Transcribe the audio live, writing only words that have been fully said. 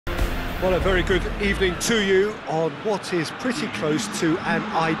Well, a very good evening to you on what is pretty close to an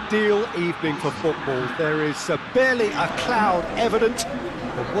ideal evening for football. There is barely a cloud evident.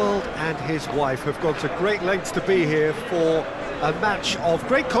 The world and his wife have gone to great lengths to be here for a match of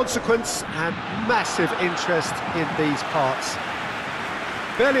great consequence and massive interest in these parts.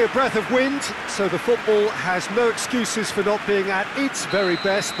 Barely a breath of wind, so the football has no excuses for not being at its very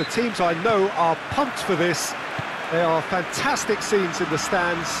best. The teams I know are pumped for this. There are fantastic scenes in the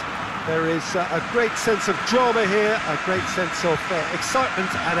stands. There is a great sense of drama here, a great sense of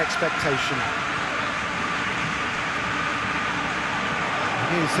excitement and expectation.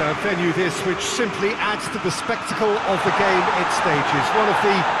 It is a venue this which simply adds to the spectacle of the game it stages.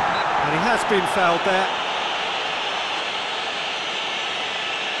 And he has been fouled there.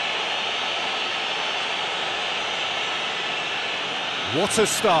 What a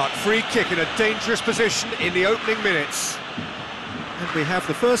start, free kick in a dangerous position in the opening minutes. And we have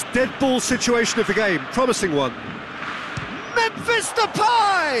the first dead ball situation of the game, promising one. Memphis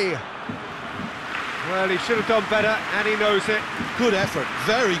Depay! Well, he should have done better, and he knows it. Good effort,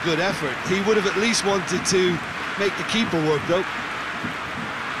 very good effort. He would have at least wanted to make the keeper work, though.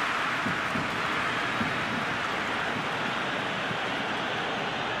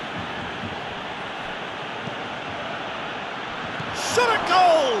 Shot at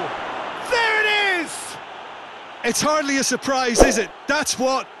goal! There it is! It's hardly a surprise, is it? That's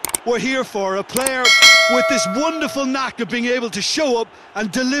what we're here for, a player with this wonderful knack of being able to show up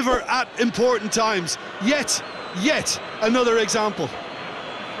and deliver at important times. Yet another example.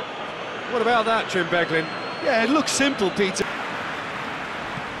 What about that, Jim Beglin? Yeah, it looks simple, Peter.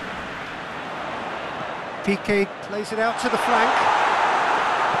 Piqué plays it out to the flank.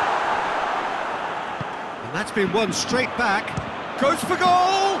 And that's been won straight back. Goes for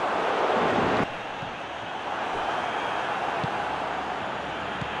goal!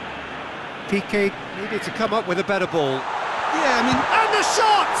 Piqué needed to come up with a better ball. Yeah, I mean... And the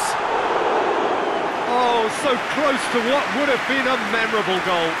shot! Oh, so close to what would have been a memorable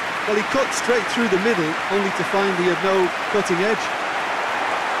goal. Well, he cut straight through the middle, only to find he had no cutting edge.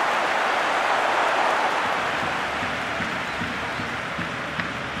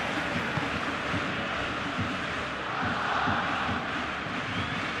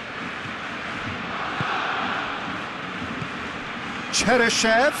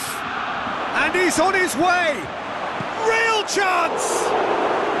 Cheryshev. And he's on his way! Real chance!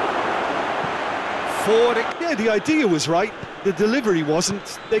 Forward. Yeah, the idea was right, the delivery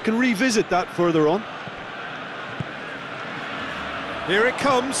wasn't. They can revisit that further on. Here it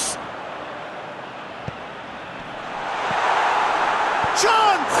comes.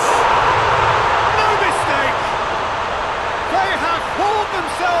 Chance! No mistake! They have hauled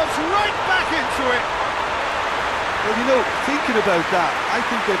themselves right back into it. Well, you know, thinking about that, I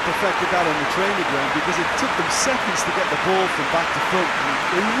think they perfected that on the training ground because it took them seconds to get the ball from back to front. And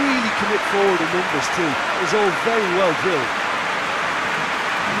they really commit forward in numbers too. It was all very well drilled.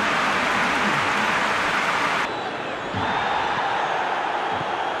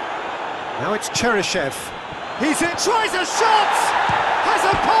 Now it's Cheryshev. He's in, tries a shot! Has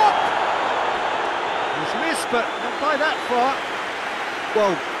a pop! He's missed, but not by that far.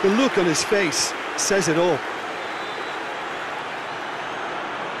 Well, the look on his face says it all.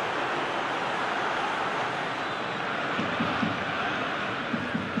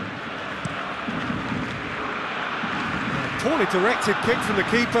 Poorly directed kick from the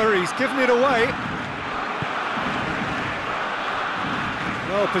keeper, he's given it away.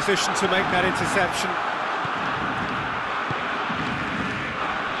 Well positioned to make that interception.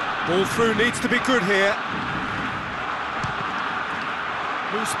 Ball through needs to be good here.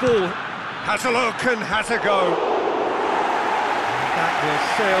 Loose ball, has a look and has a go. That will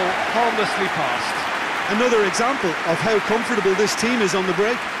sail harmlessly past. Another example of how comfortable this team is on the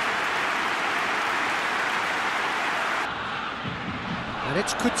break. And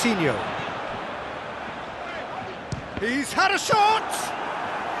it's Coutinho. He's had a shot!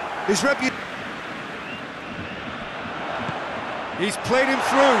 His reputation. He's played him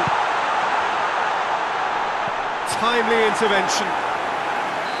through. Timely intervention.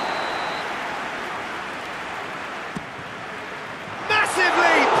 Massive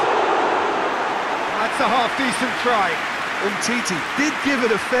leap! That's a half-decent try. Umtiti did give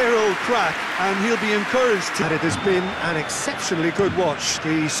it a fair old crack, and he'll be encouraged to... And it has been an exceptionally good watch.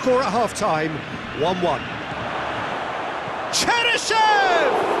 The score at half-time, 1-1.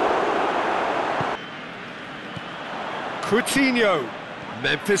 Cheryshev! Coutinho,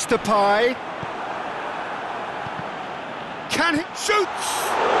 Memphis Depay. Can he shoots?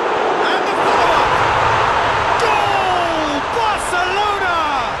 And the follow-up! Goal! Barcelona!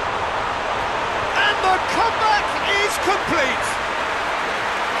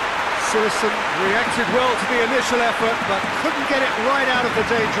 Sillerson reacted well to the initial effort, but couldn't get it right out of the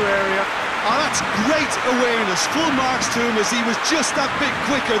danger area. Oh, that's great awareness. Full marks to him as he was just that bit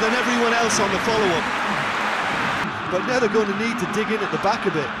quicker than everyone else on the follow-up. But now they're going to need to dig in at the back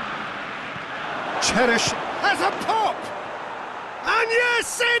a bit. Cherish has a pop! And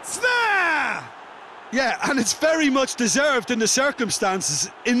yes, it's there! Yeah, and it's very much deserved in the circumstances.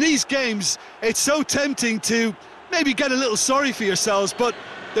 In these games, it's so tempting to maybe get a little sorry for yourselves, but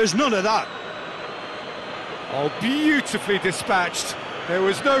there's none of that. Oh, beautifully dispatched. There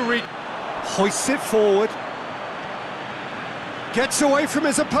was no hoists it forward. Gets away from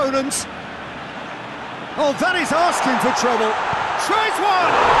his opponents. Oh, that is asking for trouble. Tries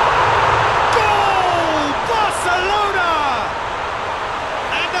one! Goal! Barcelona!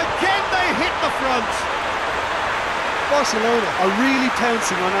 And again they hit the front. Barcelona are really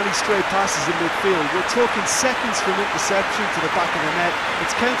pouncing on any stray passes in midfield. We're talking seconds from interception to the back of the net.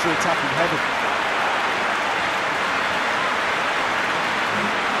 It's counter-attacking heaven.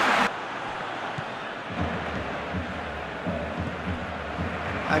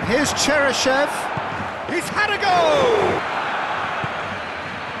 And here's Cheryshev. He's had a go!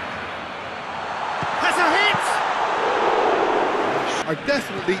 Has a hit! Are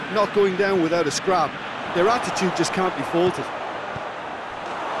definitely not going down without a scrap. Their attitude just can't be faulted.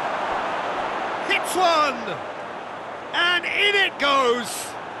 Hits one! And in it goes!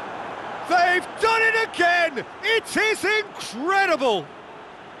 They've done it again! It is incredible!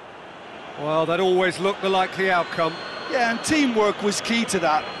 Well, that always looked the likely outcome. Yeah, and teamwork was key to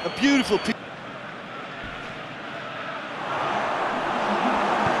that. A beautiful piece.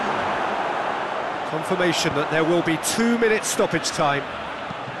 Confirmation that there will be 2 minutes stoppage time.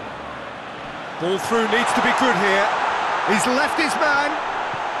 Ball through needs to be good here. He's left his man.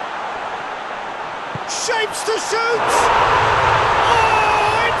 Shapes to shoot!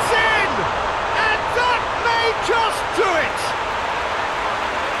 Oh, it's in! And that may just do it!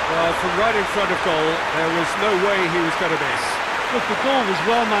 Well, from right in front of goal, there was no way he was going to miss. Look, the goal was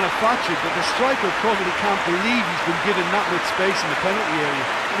well manufactured, but the striker probably can't believe he's been given that much space in the penalty area,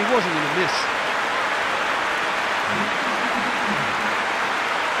 and he wasn't going to miss.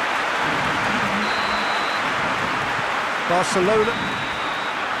 Barcelona,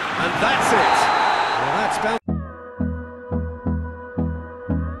 and that's it. Well, that's bound.